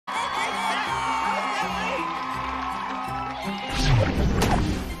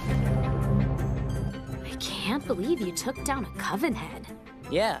believe you took down a Coven head.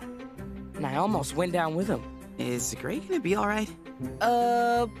 Yeah, and I almost went down with him. Is Gray gonna be alright?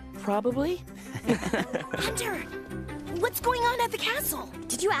 Probably? Hunter! What's going on at the castle?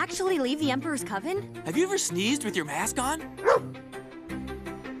 Did you actually leave the Emperor's Coven? Have you ever sneezed with your mask on?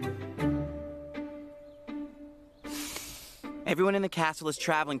 Everyone in the castle is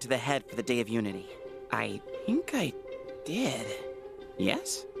traveling to the head for the Day of Unity. I think I did.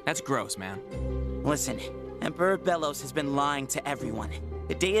 Yes? That's gross, man. Listen, Emperor Bellows has been lying to everyone.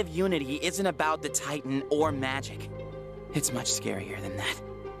 The Day of Unity isn't about the Titan or magic. It's much scarier than that.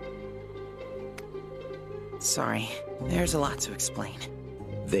 Sorry, there's a lot to explain.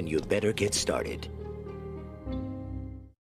 Then you'd better get started.